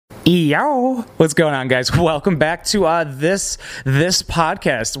Yo, what's going on, guys? Welcome back to this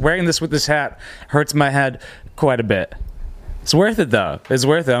podcast. Wearing this with this hat hurts my head quite a bit. It's worth it, though. It's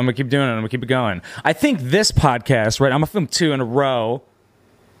worth it. I'm gonna keep doing it. I'm gonna keep it going. I think this podcast, right? I'm gonna film 2 in a row.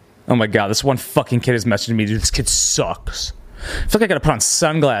 Oh my god, this one fucking kid is messaging me. Dude, this kid sucks. I feel like I gotta put on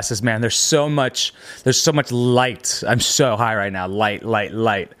sunglasses, man. There's so much light. I'm so high right now.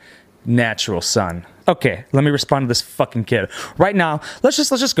 Light. Natural sun. Okay, let me respond to this fucking kid. Right now, let's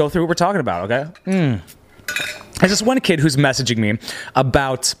just go through what we're talking about, okay? There's this one kid who's messaging me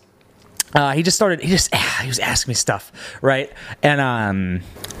about he was asking me stuff, right? And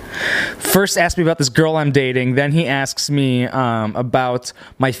first asked me about this girl I'm dating, then he asks me about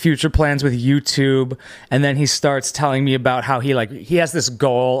my future plans with YouTube, and then he starts telling me about how he has this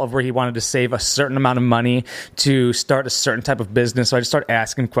goal of where he wanted to save a certain amount of money to start a certain type of business. So I just start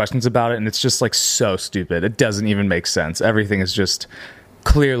asking questions about it, and it's just like so stupid. It doesn't even make sense. Everything is just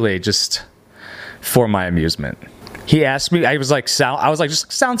clearly just for my amusement. He asked me, I was like,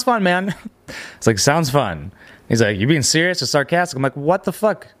 just sounds fun, man. It's like, sounds fun. He's like, you being serious or sarcastic? I'm like, what the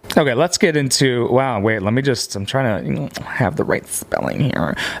fuck? Okay, let's get into, I'm trying to have the right spelling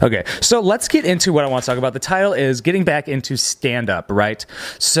here. Okay, so let's get into what I want to talk about. The title is Getting Back into Stand-Up, right?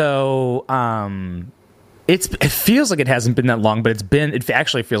 So, it feels like it hasn't been that long, but it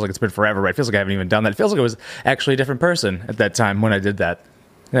actually feels like it's been forever, right? It feels like I haven't even done that. It feels like I was actually a different person at that time when I did that.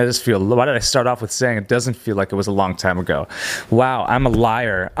 I just feel, why did I start off with saying it doesn't feel like it was a long time ago? Wow, I'm a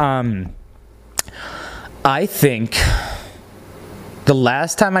liar. I think the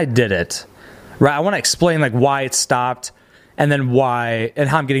last time I did it, right, I want to explain like why it stopped and then why and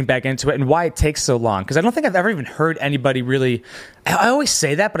how I'm getting back into it and why it takes so long. Because I don't think I've ever even heard anybody really, I always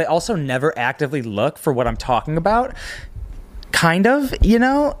say that, but I also never actively look for what I'm talking about. Kind of,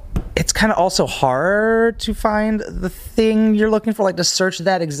 it's kind of also hard to find the thing you're looking for, like to search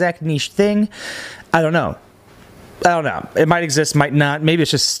that exact niche thing. I don't know. It might exist, might not. Maybe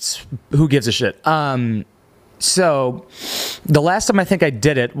it's just who gives a shit. So the last time I think I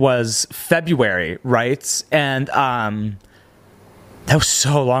did it was February, right? And that was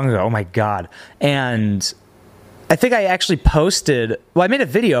so long ago. Oh my god. And I think I actually I made a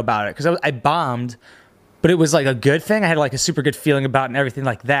video about it because I bombed. But it was like a good thing. I had like a super good feeling about it and everything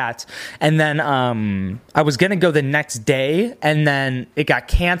like that. And then I was going to go the next day and then it got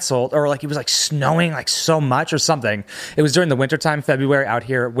canceled or like it was like snowing like so much or something. It was during the wintertime, February out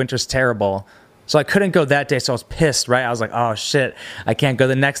here. Winter's terrible. So I couldn't go that day. So I was pissed, right? I was like, oh shit, I can't go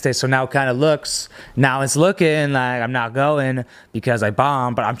the next day. So now it's looking like I'm not going because I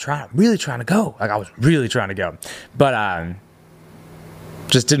bombed, but I'm really trying to go. Like I was really trying to go. But,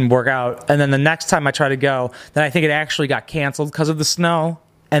 just didn't work out. And then the next time I tried to go, then I think it actually got canceled because of the snow.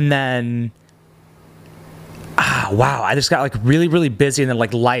 And then, I just got like really, really busy and then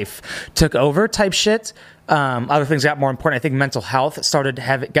like life took over type shit. Other things got more important. I think mental health started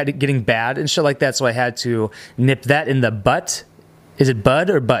getting bad and shit like that. So I had to nip that in the butt. Is it bud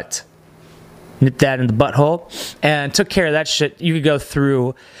or butt? Nip that in the butthole and took care of that shit. You could go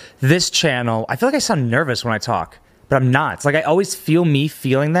through this channel. I feel like I sound nervous when I talk. But I'm not. It's like I always feel me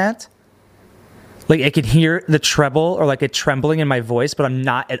feeling that. Like I can hear the treble or like a trembling in my voice, but I'm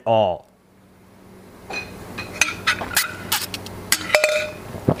not at all.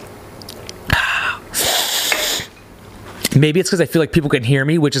 Maybe it's because I feel like people can hear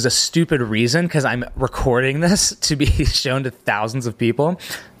me, which is a stupid reason because I'm recording this to be shown to thousands of people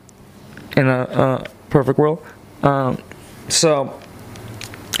in a perfect world.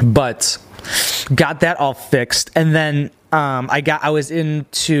 But got that all fixed, and then I was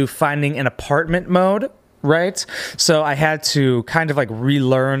into finding an apartment mode, right? So I had to kind of like not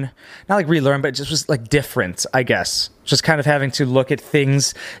relearn, but it just was like different, I guess. Just kind of having to look at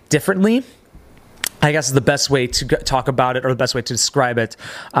things differently, I guess is the best way to talk about it or the best way to describe it.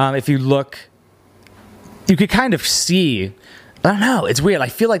 If you look, you could kind of see, I don't know, it's weird. I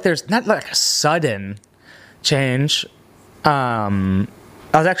feel like there's not like a sudden change.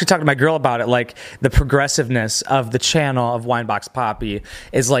 I was actually talking to my girl about it, like the progressiveness of the channel of Winebox Poppy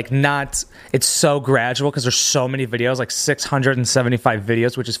is like it's so gradual because there's so many videos, like 675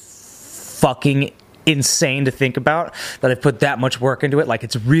 videos, which is fucking insane to think about that I've put that much work into it. Like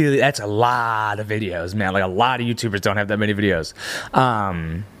that's a lot of videos, man. Like a lot of YouTubers don't have that many videos.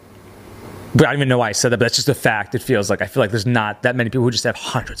 But I don't even know why I said that, but that's just a fact. I feel like there's not that many people who just have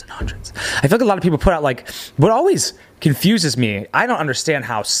hundreds and hundreds. I feel like a lot of people put out like, what always confuses me, I don't understand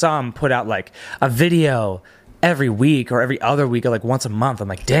how some put out like a video every week or every other week or like once a month. I'm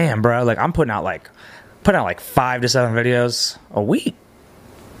like, damn, bro, like I'm putting out like 5 to 7 videos a week.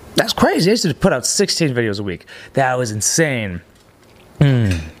 That's crazy. I used to put out 16 videos a week. That was insane.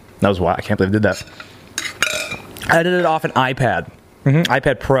 That was why I can't believe I did that. I did it off an iPad.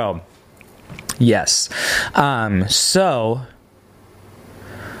 iPad Pro. Yes. So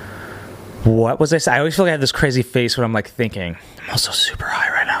what was I saying? I always feel like I have this crazy face when I'm like thinking. I'm also super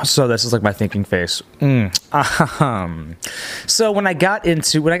high right now, so this is like my thinking face. So when I got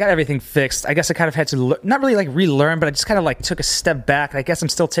everything fixed, I guess I kind of had to not really like relearn, but I just kind of like took a step back. And I guess I'm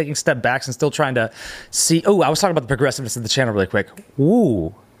still taking step backs and still trying to see. Oh, I was talking about the progressiveness of the channel really quick.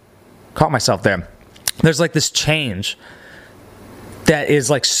 Ooh, caught myself there. There's like this change that is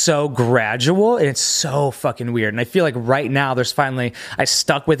like so gradual, and it's so fucking weird. And I feel like right now there's finally, I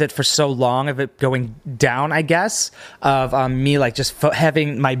stuck with it for so long of it going down, I guess, of me like just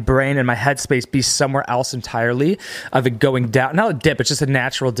having my brain and my headspace be somewhere else entirely, of it going down. Not a dip, it's just a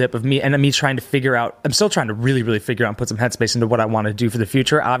natural dip of me, and me trying to figure out, I'm still trying to really, really figure out and put some headspace into what I want to do for the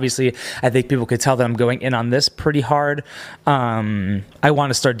future. Obviously, I think people could tell that I'm going in on this pretty hard. I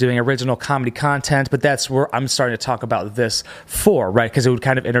want to start doing original comedy content, but that's where I'm starting to talk about this for, right? Because it would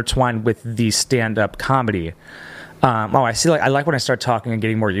kind of intertwine with the stand-up comedy. I see. Like I like when I start talking and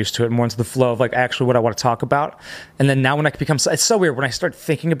getting more used to it, more into the flow of like actually what I want to talk about. And then now when I become, it's so weird when I start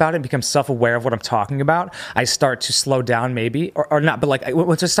thinking about it and become self-aware of what I'm talking about. I start to slow down, maybe or not. But like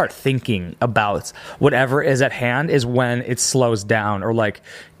once I start thinking about whatever is at hand, is when it slows down or like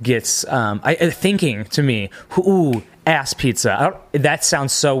gets thinking to me. Ooh, ass pizza. That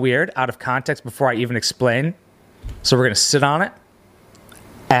sounds so weird out of context before I even explain. So we're gonna sit on it.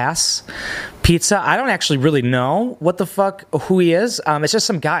 Ass pizza. I don't actually really know what the fuck who he is. It's just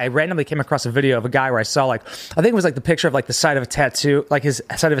some guy. I randomly came across a video of a guy where I saw like, I think it was like the picture of like the side of a tattoo, like his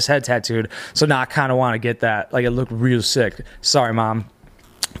side of his head tattooed. So now I kind of want to get that. Like it looked real sick. Sorry, mom.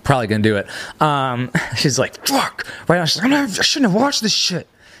 Probably gonna do it. She's like, fuck. Right now she's like, I shouldn't have watched this shit.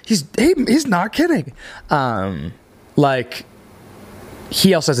 He's not kidding. Like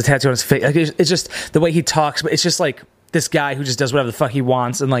he also has a tattoo on his face. Like, it's just the way he talks, but it's just like this guy who just does whatever the fuck he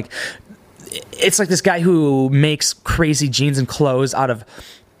wants, and like it's like this guy who makes crazy jeans and clothes out of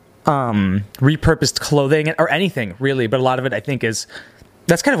repurposed clothing or anything really, but a lot of it I think that's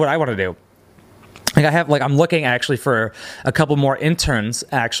kind of what I want to do. Like I'm looking actually for a couple more interns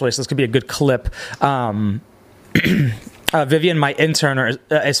actually, so this could be a good clip. Vivian, my interner,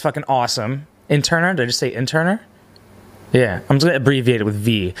 is fucking awesome. Interner? Did I just say interner? Yeah, I'm just going to abbreviate it with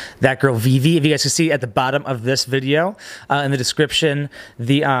V. That girl, Vivi. If you guys can see at the bottom of this video, in the description,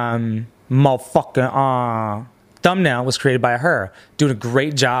 the motherfucking thumbnail was created by her. Doing a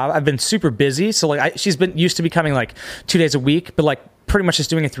great job. I've been super busy, so like she's been used to be coming like 2 days a week, but like pretty much just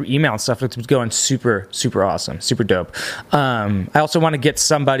doing it through email and stuff. It's going super, super awesome, super dope. I also want to get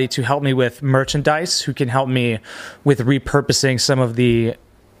somebody to help me with merchandise who can help me with repurposing some of the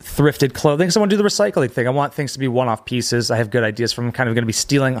thrifted clothing. So I want to do the recycling thing. I want things to be one-off pieces. I have good ideas from. I'm kind of going to be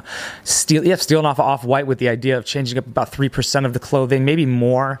stealing off Off-White with the idea of changing up about 3% of the clothing, maybe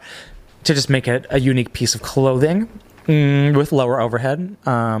more, to just make it a unique piece of clothing with lower overhead,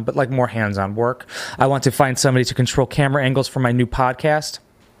 but like more hands-on work. I want to find somebody to control camera angles for my new podcast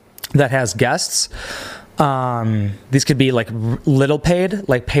that has guests. These could be like little paid,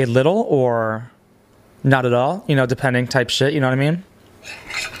 like paid little, or not at all, depending type shit, you know what I mean?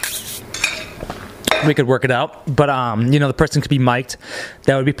 We could work it out, but the person could be mic'd.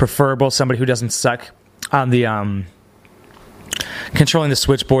 That would be preferable. Somebody who doesn't suck on the controlling the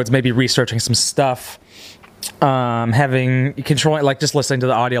switchboards, maybe researching some stuff, controlling, like just listening to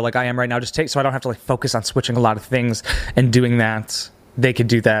the audio like I am right now, so I don't have to like focus on switching a lot of things and doing that. They could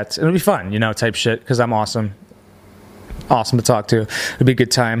do that. It'll be fun, type shit, because I'm awesome to talk to. It'll be a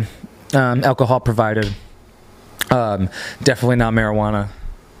good time. Alcohol provided. Definitely not marijuana.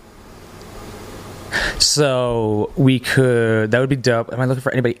 So that would be dope. Am I looking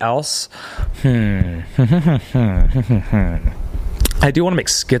for anybody else? I do want to make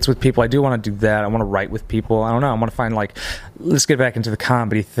skits with people. I do want to do that. I want to write with people. I don't know. I want to find let's get back into the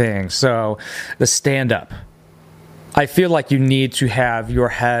comedy thing. So the stand-up. I feel like you need to have your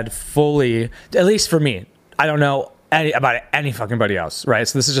head fully, at least for me. I don't know about any fucking body else, right?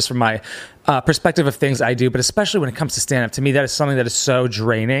 So this is just from my perspective of things I do, but especially when it comes to stand-up, to me, that is something that is so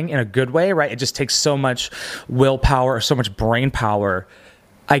draining in a good way, right? It just takes so much willpower or so much brain power,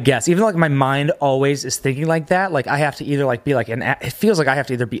 I guess. Even though like my mind always is thinking like that, like I have to either like be like, it feels like I have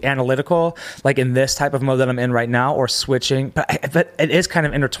to either be analytical, like in this type of mode that I'm in right now, or switching, but it is kind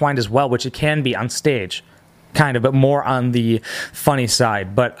of intertwined as well, which it can be on stage, kind of, but more on the funny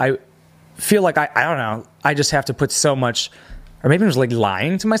side. But I feel like I don't know, I just have to put so much, or maybe I'm just like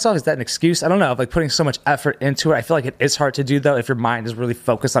lying to myself. Is that an excuse? I don't know. Like putting so much effort into it. I feel like it is hard to do though if your mind is really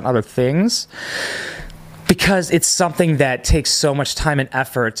focused on other things. because it's something that takes so much time and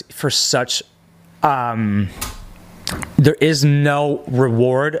effort for such, there is no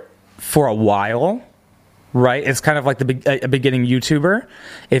reward for a while, right? It's kind of like a beginning YouTuber.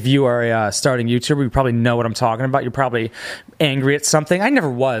 If you are a starting YouTuber, you probably know what I'm talking about. You're probably angry at something. I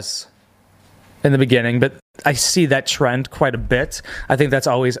never was in the beginning, but I see that trend quite a bit. I think that's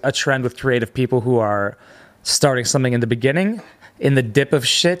always a trend with creative people who are starting something in the beginning, in the dip of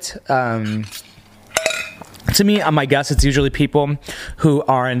shit. To me, my guess, it's usually people who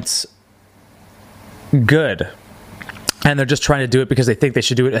aren't good, and they're just trying to do it because they think they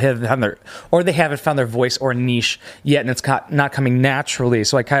should do it, or they haven't found their voice or niche yet, and it's not coming naturally.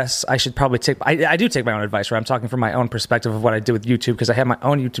 So I guess I should probably I do take my own advice, right? I'm talking from my own perspective of what I did with YouTube, because I have my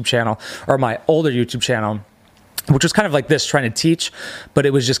own YouTube channel, or my older YouTube channel, which was kind of like this, trying to teach, but it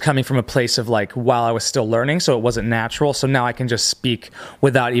was just coming from a place of like, while I was still learning, so it wasn't natural. So now I can just speak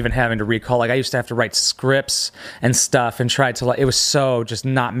without even having to recall. Like, I used to have to write scripts and stuff and try to, like, it was so just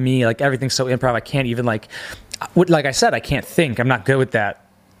not me. Like, everything's so improv. I can't even, like I said, I can't think. I'm not good with that.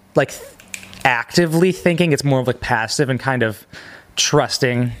 Like, actively thinking, it's more of like passive and kind of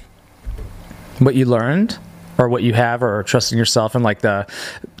trusting what you learned or what you have, or trusting yourself, and like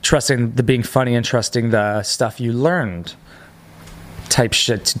trusting the being funny and trusting the stuff you learned type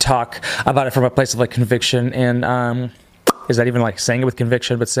shit, to talk about it from a place of like conviction. And is that even like saying it with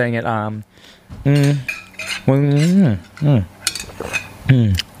conviction, but saying it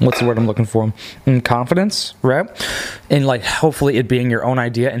what's the word I'm looking for? Confidence, right? And like, hopefully it being your own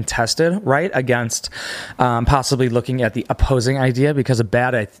idea and tested, right? Against possibly looking at the opposing idea, because a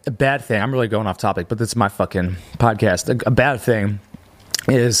bad thing, I'm really going off topic, but this is my fucking podcast. A bad thing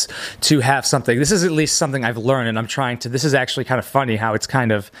is to have something, this is at least something I've learned, and I'm trying to, this is actually kind of funny how it's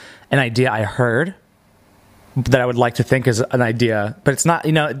kind of an idea I heard that I would like to think is an idea, but it's not,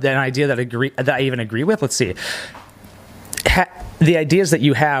 an idea that I even agree with. Let's see. The ideas that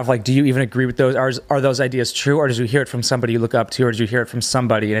you have, like, do you even agree with those? Are those ideas true, or did you hear it from somebody you look up to, or did you hear it from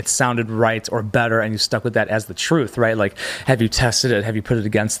somebody and it sounded right or better and you stuck with that as the truth, right? Like, have you tested it? Have you put it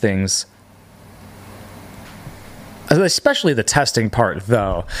against things? Especially the testing part,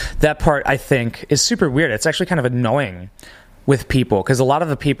 though. That part, I think, is super weird. It's actually kind of annoying with people, because a lot of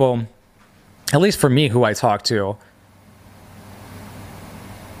the people, at least for me, who I talk to,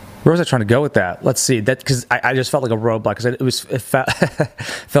 where was I trying to go with that? Let's see. That, because I just felt like a roadblock, because it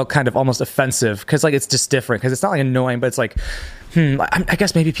felt kind of almost offensive, because like, it's just different, because it's not like annoying, but it's like, I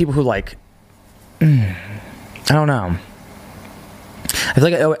guess maybe people who like, I don't know. I feel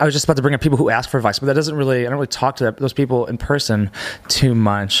like I was just about to bring up people who ask for advice, but I don't really talk to those people in person too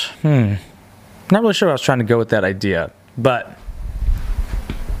much. Not really sure where I was trying to go with that idea, but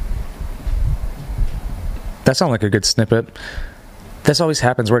that sounded like a good snippet. This always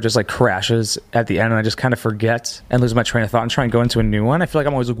happens where it just like crashes at the end, and I just kind of forget and lose my train of thought and try and go into a new one. I feel like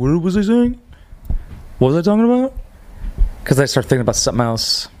I'm always like, what was I saying? What was I talking about? Because I start thinking about something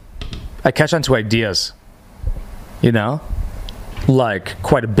else. I catch on to ideas, like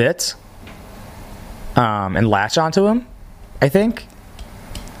quite a bit, and latch onto them, I think.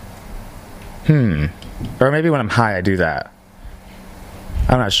 Or maybe when I'm high I do that.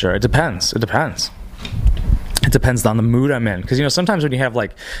 I'm not sure. It depends. It depends on the mood I'm in, because sometimes when you have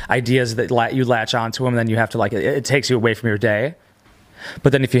like ideas that you latch onto them, then you have to like it takes you away from your day.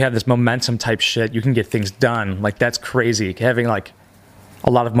 But then if you have this momentum type shit, you can get things done. Like, that's crazy, having like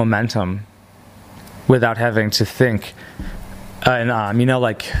a lot of momentum without having to think. And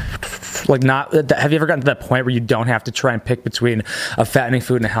like not, have you ever gotten to that point where you don't have to try and pick between a fattening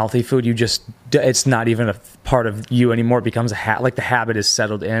food and a healthy food? It's not even a part of you anymore. It becomes like the habit is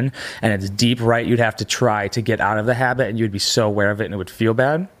settled in and it's deep, right? You'd have to try to get out of the habit, and you'd be so aware of it and it would feel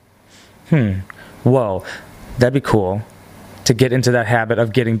bad. Whoa, that'd be cool to get into that habit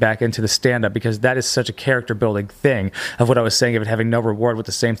of getting back into the stand-up, because that is such a character building thing of what I was saying of it having no reward, with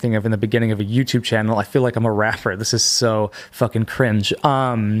the same thing of in the beginning of a YouTube channel. I feel like I'm a rapper. This is so fucking cringe.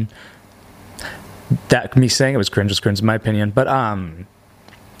 That me saying it was cringe in my opinion, but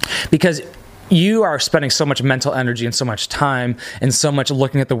because you are spending so much mental energy and so much time and so much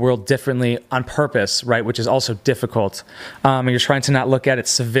looking at the world differently on purpose, right? Which is also difficult. And you're trying to not look at it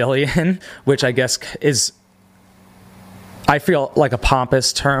civilian, which I guess is, I feel like a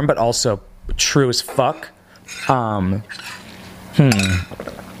pompous term, but also true as fuck. I'm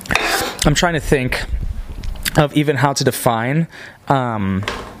trying to think of even how to define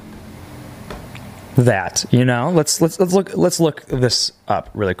that. Let's look this up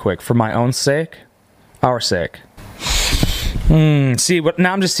really quick for my own sake, our sake. See, but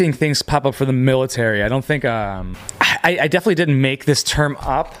now I'm just seeing things pop up for the military. I don't think I definitely didn't make this term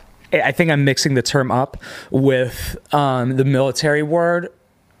up. I think I'm mixing the term up with the military word.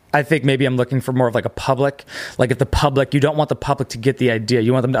 I think maybe I'm looking for more of like a public, like if the public, you don't want the public to get the idea.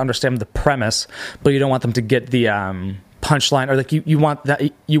 You want them to understand the premise, but you don't want them to get the punchline, or like you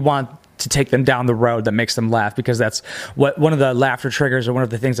want to take them down the road that makes them laugh, because that's what one of the laughter triggers, or one of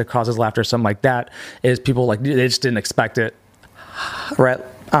the things that causes laughter, something like that, is people like, they just didn't expect it, right?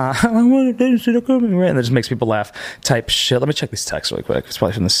 And it just makes people laugh type shit. Let me check these texts really quick. It's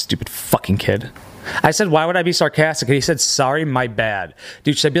probably from this stupid fucking kid. I said, why would I be sarcastic? And he said, sorry, my bad.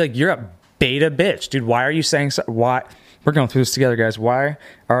 Dude, should I be like, you're a beta bitch. Dude, why are you saying why? We're going through this together, guys. Why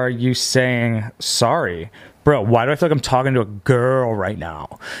are you saying sorry? Bro, why do I feel like I'm talking to a girl right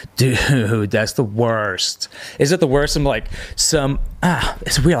now? Dude, that's the worst. Is it the worst? I'm like, it's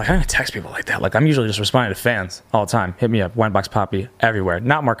weird. Like, I don't text people like that. Like, I'm usually just responding to fans all the time. Hit me up, Winebox Poppy, everywhere.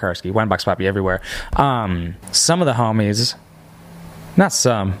 Not Mark Karski, Winebox Poppy, everywhere. Some of the homies, not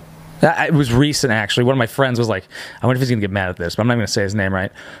some. It was recent, actually. One of my friends was like, I wonder if he's going to get mad at this, but I'm not going to say his name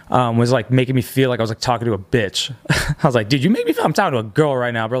right. Was like making me feel like I was like talking to a bitch. I was like, dude, you make me feel I'm talking to a girl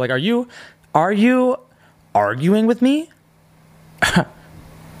right now, bro. Like, are you arguing with me?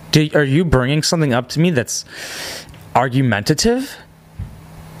 Are you bringing something up to me that's argumentative?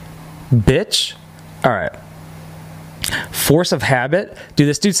 Bitch? All right. Force of habit? Dude,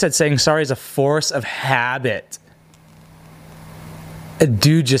 this dude said saying sorry is a force of habit. A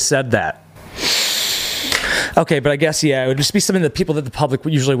dude just said that. Okay, but I guess, yeah, it would just be something that people that the public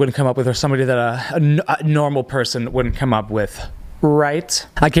usually wouldn't come up with, or somebody that a normal person wouldn't come up with. Right?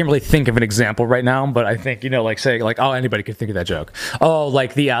 I can't really think of an example right now, but I think, like saying like, oh, anybody could think of that joke. Oh,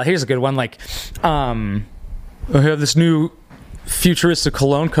 like here's a good one. Like, I have this new futuristic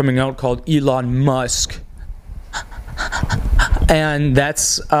cologne coming out called Elon Musk. And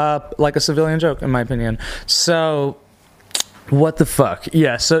that's like a civilian joke, in my opinion. So, what the fuck?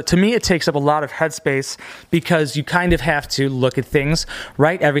 Yeah, so to me it takes up a lot of headspace, because you kind of have to look at things,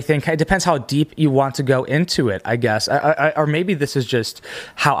 right? Everything. It depends how deep you want to go into it, I guess. Or maybe this is just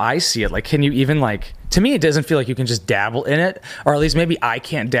how I see it. Like, can you even like... To me, it doesn't feel like you can just dabble in it, or at least maybe I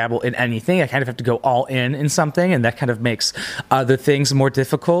can't dabble in anything. I kind of have to go all in something, and that kind of makes other things more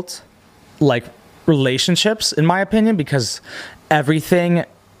difficult, like relationships, in my opinion, because everything...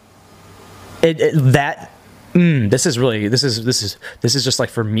 This is just like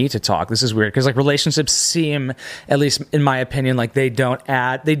for me to talk. This is weird, because like relationships seem, at least in my opinion, like they do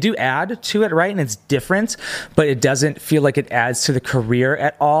add to it, right? And it's different, but it doesn't feel like it adds to the career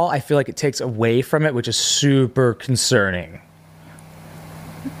at all. I feel like it takes away from it, which is super concerning.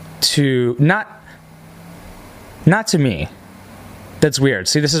 Not to me. That's weird.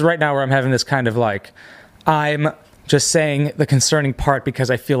 See, this is right now where I'm having this kind of like, I'm just saying the concerning part because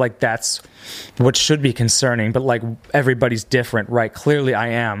I feel like that's what should be concerning, but like everybody's different, right? Clearly I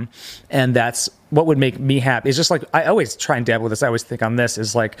am, and that's what would make me happy. It's just like, I always try and dabble with this. I always think on this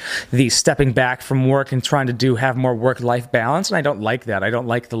is like the stepping back from work and trying to have more work-life balance, and I don't like that. I don't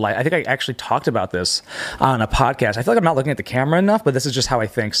like the life. I think I actually talked about this on a podcast. I feel like I'm not looking at the camera enough, but this is just how I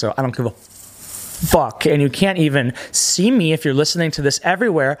think, so I don't give a fuck. And you can't even see me if you're listening to this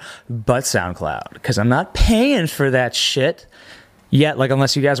everywhere but SoundCloud, because I'm not paying for that shit yet, like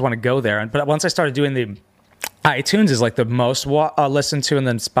unless you guys want to go there. But once I started doing the iTunes is like the most listened to, and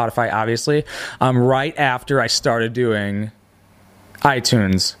then Spotify, obviously. Right after I started doing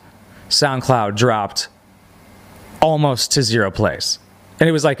iTunes, SoundCloud dropped almost to 0 plays. And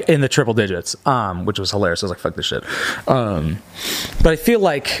it was like in the triple digits, which was hilarious. I was like, fuck this shit. But I feel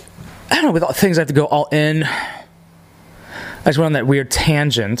like, I don't know, with all things I have to go all in. I just went on that weird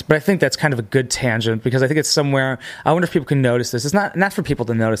tangent, but I think that's kind of a good tangent, because I think it's somewhere, I wonder if people can notice this. It's not for people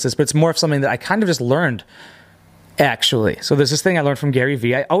to notice this, but it's more of something that I kind of just learned, actually. So there's this thing I learned from Gary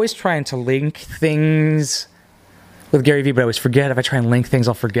Vee. I always try to link things with Gary Vee, but I always forget. If I try and link things,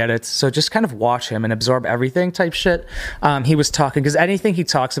 I'll forget it. So just kind of watch him and absorb everything type shit. He was talking, because anything he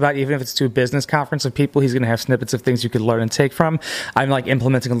talks about, even if it's to a business conference of people, he's going to have snippets of things you could learn and take from. I'm like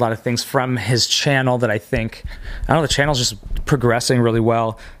implementing a lot of things from his channel that I think, I don't know, the channel's just progressing really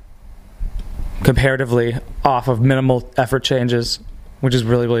well comparatively off of minimal effort changes, which is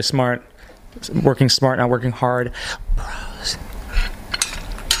really, really smart. Working smart, not working hard. Bros.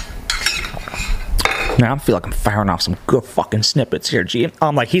 Now I feel like I'm firing off some good fucking snippets here, G.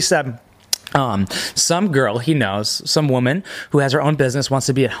 Like he said, some girl he knows, some woman who has her own business, wants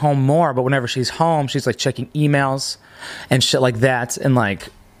to be at home more, but whenever she's home, she's like checking emails and shit like that, and like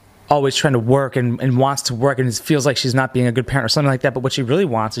always trying to work and wants to work, and it feels like she's not being a good parent or something like that. But what she really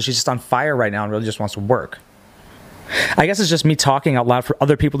wants is she's just on fire right now and really just wants to work. I guess it's just me talking out loud for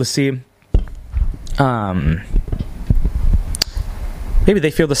other people to see. maybe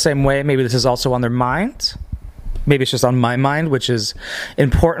they feel the same way. Maybe this is also on their mind. Maybe it's just on my mind, which is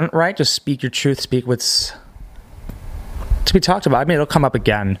important, right? Just speak your truth, speak what's to be talked about. I mean, it'll come up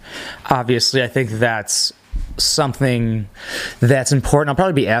again. Obviously, I think that's something that's important. I'll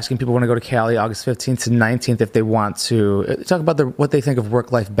probably be asking people when I go to Cali August 15th to 19th if they want to talk about what they think of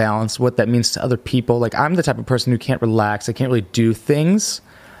work-life balance, what that means to other people. Like, I'm the type of person who can't relax. I can't really do things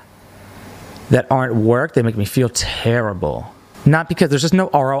that aren't work. They make me feel terrible. Not because there's just no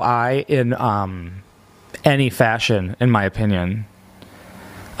ROI in any fashion, in my opinion,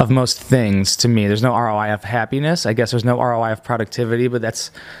 of most things. To me, there's no ROI of happiness. I guess there's no ROI of productivity, but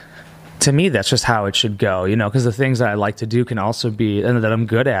to me, that's just how it should go, because the things that I like to do can also be, and that I'm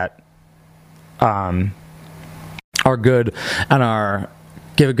good at, are good and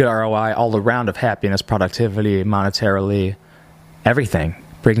give a good ROI all around of happiness, productivity, monetarily, everything.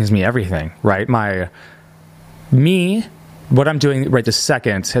 Brings me everything, right? What I'm doing right this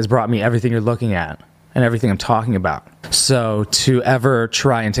second has brought me everything you're looking at and everything I'm talking about. So to ever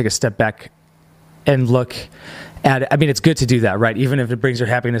try and take a step back and look at it, I mean, it's good to do that, right? Even if it brings your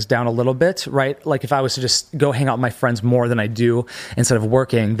happiness down a little bit, right? Like if I was to just go hang out with my friends more than I do instead of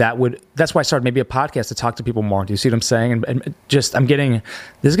working, that's why I started maybe a podcast to talk to people more. Do you see what I'm saying? And just, this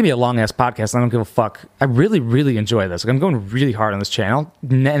is gonna be a long ass podcast. I don't give a fuck. I really, really enjoy this. Like, I'm going really hard on this channel,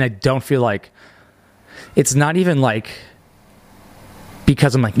 and I don't feel like, it's not even like,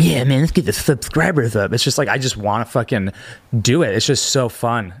 because I'm like, yeah, man, let's get the subscribers up. It's just like, I just want to fucking do it. It's just so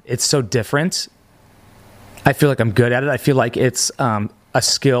fun. It's so different. I feel like I'm good at it. I feel like it's a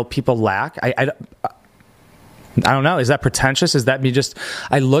skill people lack. I don't know. Is that pretentious? Is that me just...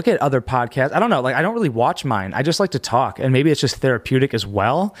 I look at other podcasts. I don't know. Like, I don't really watch mine. I just like to talk. And maybe it's just therapeutic as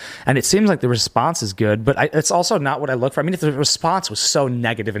well. And it seems like the response is good. But it's also not what I look for. I mean, if the response was so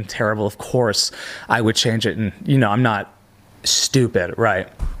negative and terrible, of course, I would change it. And, I'm not stupid, right?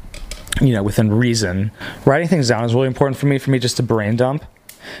 Within reason. Writing things down is really important for me just to brain dump,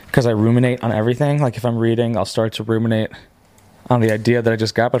 because I ruminate on everything. Like, if I'm reading, I'll start to ruminate on the idea that I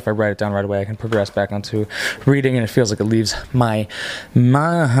just got, but if I write it down right away, I can progress back onto reading, and it feels like it leaves my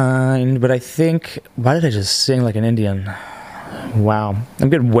mind. But I think, why did I just sing like an Indian? Wow,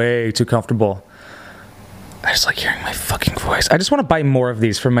 I'm getting way too comfortable. I just like hearing my fucking voice. I just want to buy more of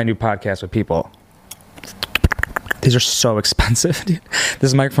these for my new podcast with people. These are so expensive, dude.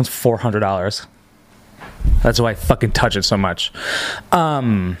 This microphone's $400. That's why I fucking touch it so much.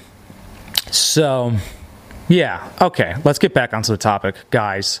 So, yeah. Okay, let's get back onto the topic,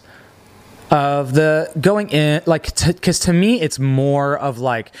 guys. Of the going in, like, because to me, it's more of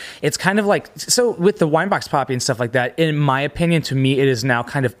like, it's kind of like, so with the Winebox Poppy and stuff like that, in my opinion, to me, it is now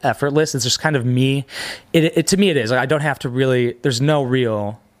kind of effortless. It's just kind of me. To me, it is. Like, I don't have to really, there's no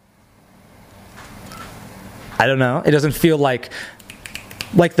real... I don't know. It doesn't feel like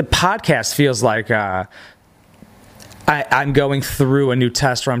the podcast feels like I'm going through a new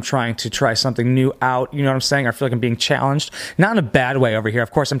test, or I'm trying to try something new out. You know what I'm saying? I feel like I'm being challenged. Not in a bad way over here.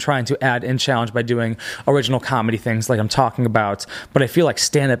 Of course, I'm trying to add in challenge by doing original comedy things like I'm talking about. But I feel like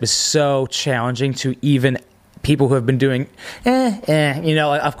stand-up is so challenging to even people who have been doing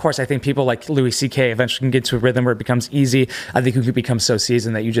of course, I think people like Louis C.K. eventually can get to a rhythm where it becomes easy. I think you could become so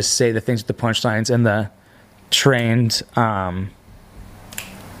seasoned that you just say the things with the punchlines and the trained,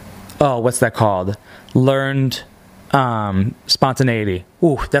 what's that called? Learned spontaneity.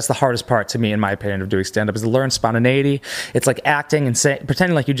 Ooh, that's the hardest part to me, in my opinion, of doing stand-up, is to learn spontaneity. It's like acting and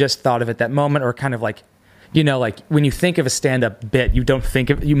pretending like you just thought of it that moment, or kind of like, like when you think of a stand-up bit, you don't think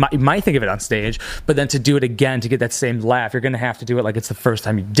of, you might think of it on stage, but then to do it again, to get that same laugh, you're going to have to do it like it's the first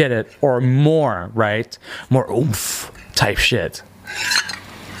time you did it, or more, right? More oomph type shit.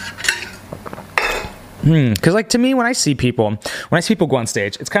 Because, like, to me, when I see people go on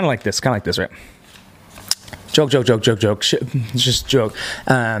stage, it's kind of like this, right? Joke, just joke.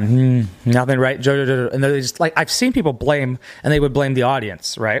 Nothing, right? Joke. And they just, like, I've seen people blame, and they would blame the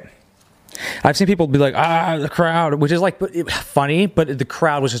audience, right? I've seen people be like, the crowd, which is like funny, but the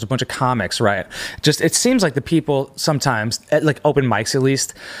crowd was just a bunch of comics, right? Just, it seems like the people sometimes, at like open mics at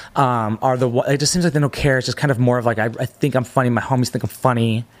least, are it just seems like they don't care. It's just kind of more of like, I think I'm funny, my homies think I'm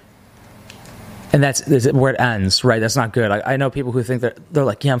funny. And that's where it ends, right? That's not good. I know people who think that they're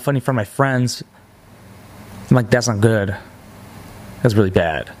like, yeah, I'm funny for my friends. I'm like, that's not good. That's really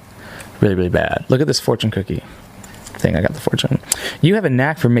bad. Really, really bad. Look at this fortune cookie thing. I got the fortune. You have a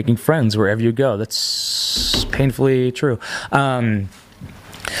knack for making friends wherever you go. That's painfully true. And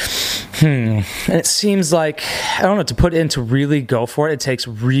it seems like, I don't know, to put in, to really go for it, it takes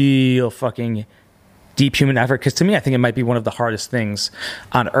real fucking deep human effort, because to me, I think it might be one of the hardest things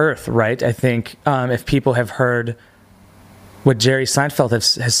on earth, right? I think if people have heard what Jerry Seinfeld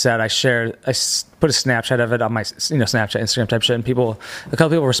has said. I put a Snapchat of it on my, Snapchat, Instagram type shit, and a couple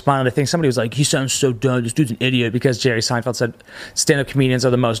people responded. I think somebody was like, he sounds so dumb, this dude's an idiot, because Jerry Seinfeld said stand-up comedians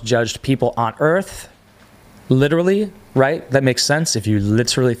are the most judged people on earth. Literally, right? That makes sense if you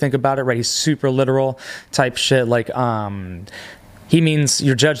literally think about it, right? He's super literal type shit. Like, he means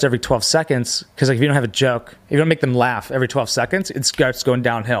you're judged every 12 seconds, because like if you don't have a joke, if you don't make them laugh every 12 seconds, it starts going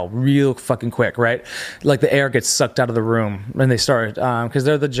downhill real fucking quick, right? Like the air gets sucked out of the room and they start, because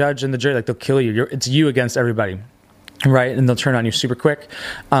they're the judge and the jury, like they'll kill you. It's you against everybody, right? And they'll turn on you super quick.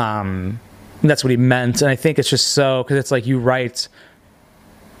 And that's what he meant. And I think it's just so, because it's like you write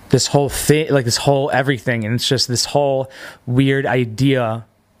this whole thing, like this whole everything, and it's just this whole weird idea.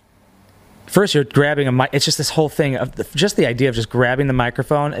 First, you're grabbing a mic. It's just this whole thing of just the idea of just grabbing the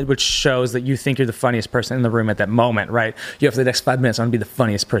microphone, which shows that you think you're the funniest person in the room at that moment, right? You have for the next 5 minutes, I'm going to be the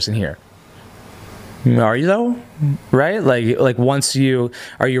funniest person here. Are you though? Right? Like once are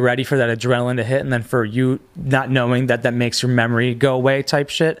you ready for that adrenaline to hit, and then for you not knowing that makes your memory go away type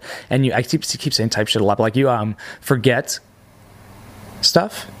shit, and I keep saying type shit a lot, but like you forget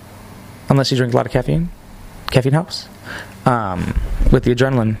stuff unless you drink a lot of caffeine. Caffeine helps with the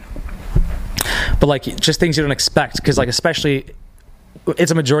adrenaline. But like just things you don't expect, because like especially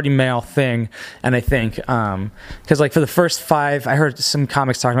it's a majority male thing, and I think because like for the first 5, I heard some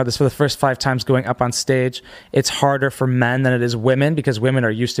comics talking about this, for the first 5 times going up on stage, it's harder for men than it is women, because women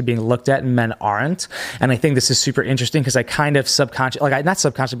are used to being looked at and men aren't. And I think this is super interesting, because I kind of not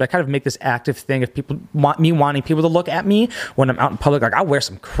subconscious, but I kind of make this active thing of wanting people to look at me when I'm out in public. Like I wear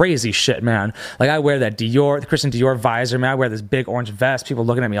some crazy shit, man. Like I wear that the Christian Dior visor, man. I wear this big orange vest, people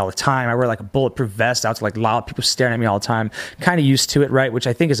looking at me all the time. I wear like a bulletproof vest out to like loud, people staring at me all the time. Kind of used to it, right? Which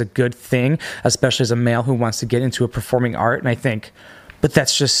I think is a good thing, especially as a male who wants to get into a performing art. And I think, but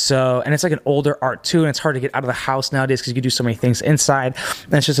that's just so, and it's like an older art too, and it's hard to get out of the house nowadays because you can do so many things inside.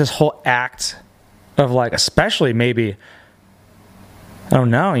 And it's just this whole act of like, especially maybe, I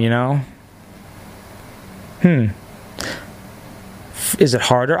don't know, is it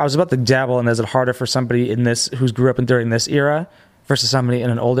harder? I was about to dabble in, is it harder for somebody in this, who's grew up during this era versus somebody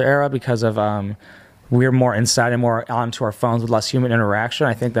in an older era, because of, we're more inside and more onto our phones with less human interaction.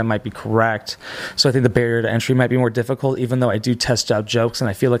 I think that might be correct. So I think the barrier to entry might be more difficult, even though I do test out jokes, and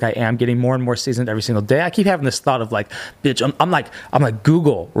I feel like I am getting more and more seasoned every single day. I keep having this thought of like, bitch, I'm like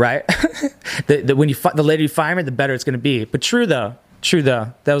Google, right? that when the later you find me, the better it's going to be. But true though,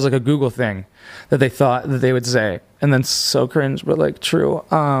 that was like a Google thing that they thought that they would say, and then so cringe, but like true.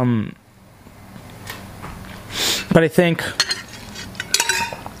 But I think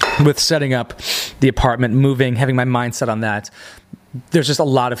with setting up the apartment, moving, having my mindset on that, there's just a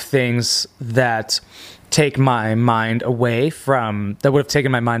lot of things that take my mind away from, that would have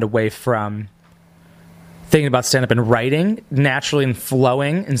taken my mind away from thinking about stand-up and writing naturally and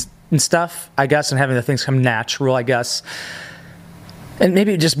flowing and stuff, I guess, and having the things come natural, I guess. And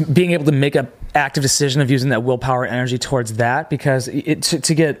maybe just being able to make an active decision of using that willpower and energy towards that, because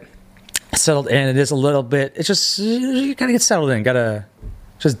to get settled in, it is a little bit, it's just, you gotta get settled in,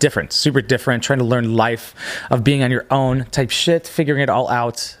 just different, super different, trying to learn life of being on your own type shit, figuring it all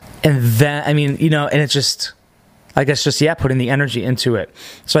out. And then, and it's just, I guess putting the energy into it.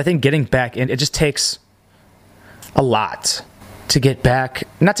 So I think getting back in, it just takes a lot to get back,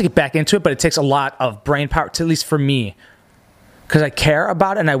 not to get back into it, but it takes a lot of brain power, to, at least for me, because I care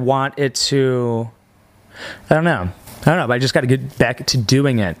about it and I want it to, I don't know, but I just got to get back to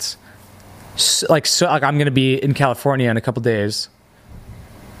doing it. So I'm going to be in California in a couple days.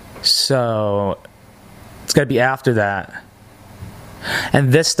 So it's got to be after that.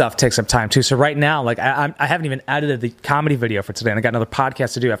 And this stuff takes up time too. So right now, like I haven't even edited the comedy video for today, and I got another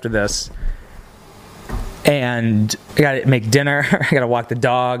podcast to do after this. And I got to make dinner. I got to walk the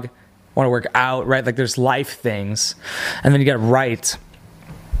dog. I want to work out, right? Like there's life things. And then you got to write.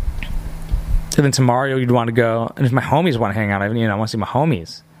 And then tomorrow you'd want to go. And if my homies want to hang out, I want to see my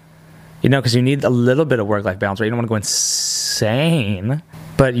homies. Because you need a little bit of work-life balance, right? You don't want to go insane,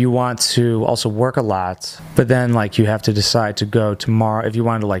 but you want to also work a lot. But then, like, you have to decide to go tomorrow. If you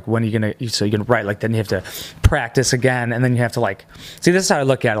wanted to, like, when are you going to, so you can write, like, then you have to practice again, and then you have to, like, see, this is how I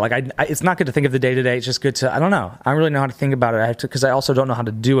look at it. Like, it's not good to think of the day-to-day. It's just good to, I don't know. I don't really know how to think about it. I have to, because I also don't know how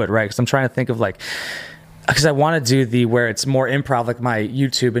to do it, right? Because I'm trying to think of, like, because I want to do where it's more improv, like my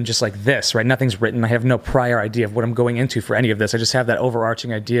YouTube, and just like this, right? Nothing's written. I have no prior idea of what I'm going into for any of this. I just have that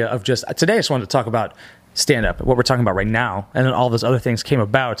overarching idea of just, today I just wanted to talk about stand-up, what we're talking about right now, and then all those other things came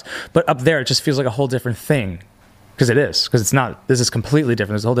about. But up there, it just feels like a whole different thing. Because it's not, this is completely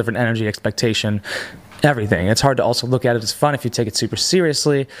different. There's a whole different energy, expectation, everything. It's hard to also look at it as fun if you take it super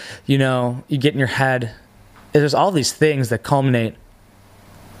seriously. You get in your head, there's all these things that culminate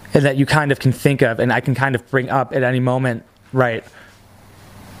and that you kind of can think of, and I can kind of bring up at any moment, right?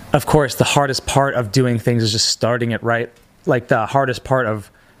 Of course, the hardest part of doing things is just starting it, right? Like the hardest part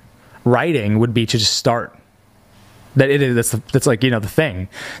of writing would be to just start. That's like, the thing.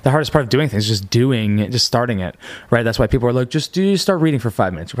 The hardest part of doing things is just doing it, just starting it, right? That's why people are like, just start reading for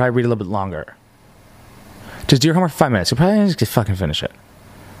 5 minutes. You'll probably read a little bit longer. Just do your homework for 5 minutes. You'll probably just fucking finish it.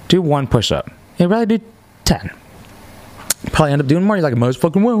 Do 1 push-up. You'll probably do 10. Probably end up doing more. You're like, most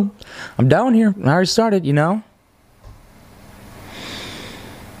fucking will. I'm down here. I already started,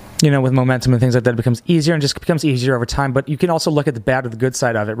 with momentum and things like that, it becomes easier and just becomes easier over time. But you can also look at the bad or the good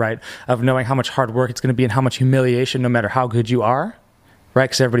side of it, right? Of knowing how much hard work it's going to be and how much humiliation, no matter how good you are, right?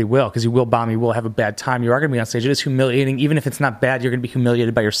 Because everybody will, because you will bomb, you will have a bad time. You are going to be on stage. It is humiliating. Even if it's not bad, you're going to be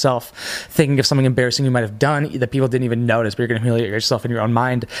humiliated by yourself, thinking of something embarrassing you might have done that people didn't even notice, but you're going to humiliate yourself in your own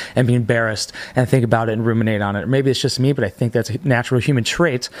mind and be embarrassed and think about it and ruminate on it. Or maybe it's just me, but I think that's a natural human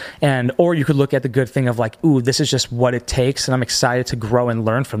trait. Or you could look at the good thing of like, ooh, this is just what it takes, and I'm excited to grow and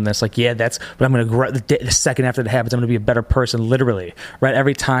learn from this. Like, yeah, that's what I'm going to grow. The second after that happens, I'm going to be a better person, literally, right?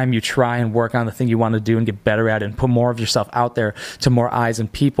 Every time you try and work on the thing you want to do and get better at it and put more of yourself out there to more eyes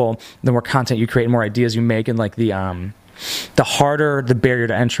and people, the more content you create, more ideas you make, and like the harder the barrier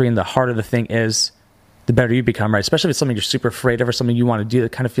to entry and the harder the thing is, the better you become, right? Especially if it's something you're super afraid of or something you want to do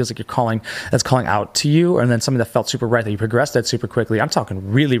that kind of feels like that's calling out to you, and then something that felt super right that you progressed at super quickly. I'm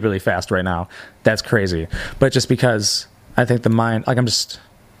talking really, really fast right now. That's crazy. But just because I think the mind, like just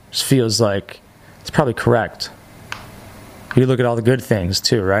feels like it's probably correct. You look at all the good things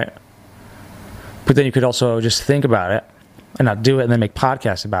too, right? But then you could also just think about it and not do it, and then make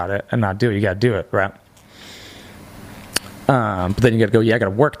podcasts about it and not do it. You got to do it, right? But then you got to go, I got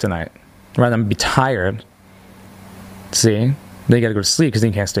to work tonight. Rather than be tired, see? Then you got to go to sleep, because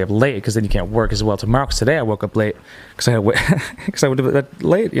then you can't stay up late, because then you can't work as well tomorrow. Because today I woke up late, because I went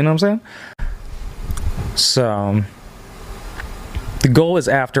late, you know what I'm saying? So the goal is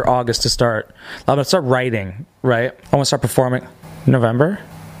after August to start. I'm going to start writing, right? I want to start performing November.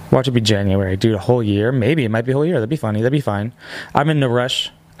 Watch it be January. Do it a whole year. Maybe it might be a whole year. That'd be funny. That'd be fine. I'm in no rush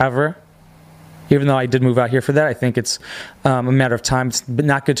ever. Even though I did move out here for that, I think it's a matter of time. It's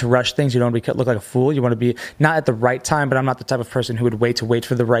not good to rush things. You don't want to look like a fool. You want to be not at the right time, but I'm not the type of person who would wait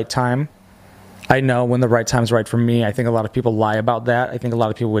for the right time. I know when the right time is right for me. I think a lot of people lie about that. I think a lot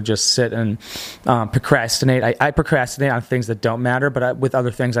of people would just sit and procrastinate. I procrastinate on things that don't matter, but with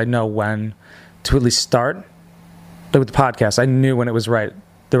other things, I know when to at least start. Like with the podcast, I knew when it was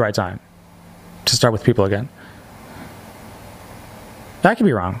the right time to start with people again. I could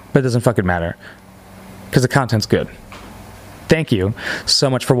be wrong, but it doesn't fucking matter, because the content's good. Thank you so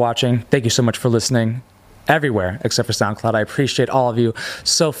much for watching. Thank you so much for listening everywhere except for SoundCloud. I appreciate all of you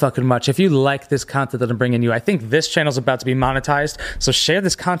so fucking much. If you like this content that I'm bringing you, I think this channel's about to be monetized, so share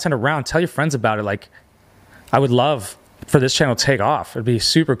this content around. Tell your friends about it. Like, I would love for this channel to take off. It'd be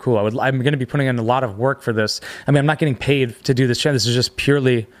super cool. I'm going to be putting in a lot of work for this. I mean, I'm not getting paid to do this channel. This is just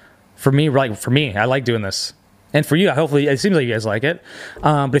purely for me. Like, for me, I like doing this. And for you, hopefully, it seems like you guys like it.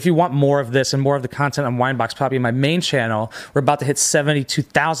 But if you want more of this and more of the content on Winebox Poppy, my main channel, we're about to hit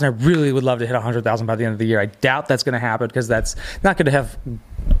 72,000. I really would love to hit 100,000 by the end of the year. I doubt that's going to happen, because that's not going to have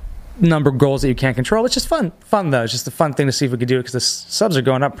number goals that you can't control. It's just fun though. It's just a fun thing to see if we could do it, because the subs are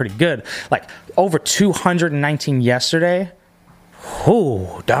going up pretty good. Like over 219 yesterday.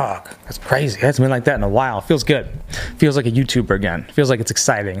 Oh, dog, that's crazy. It hasn't been like that in a while. It feels good. Feels like a YouTuber again. Feels like it's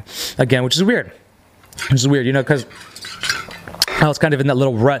exciting again, which is weird. Which is weird, because I was kind of in that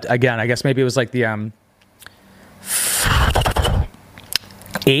little rut again. I guess maybe it was like the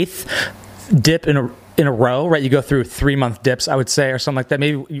 8th dip in a row, right? You go through 3-month dips, I would say, or something like that.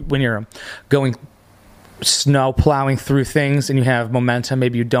 Maybe when you're going snow plowing through things and you have momentum,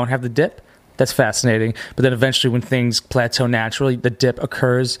 maybe you don't have the dip. That's fascinating. But then eventually when things plateau naturally, the dip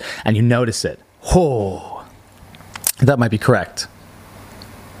occurs and you notice it. Oh, that might be correct.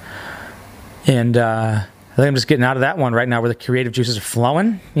 And I think I'm just getting out of that one right now, where the creative juices are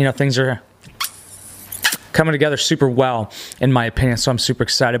flowing. Things are coming together super well, in my opinion, so I'm super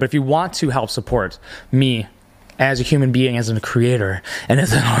excited. But if you want to help support me as a human being, as a creator, and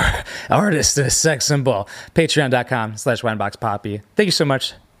as an artist, a sex symbol, patreon.com/wineboxpoppy. Thank you so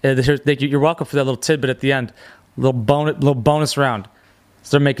much. Thank you. You're welcome for that little tidbit at the end. Little bonus round.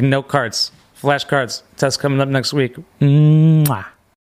 Start making note cards, flashcards. Test coming up next week. Mwah.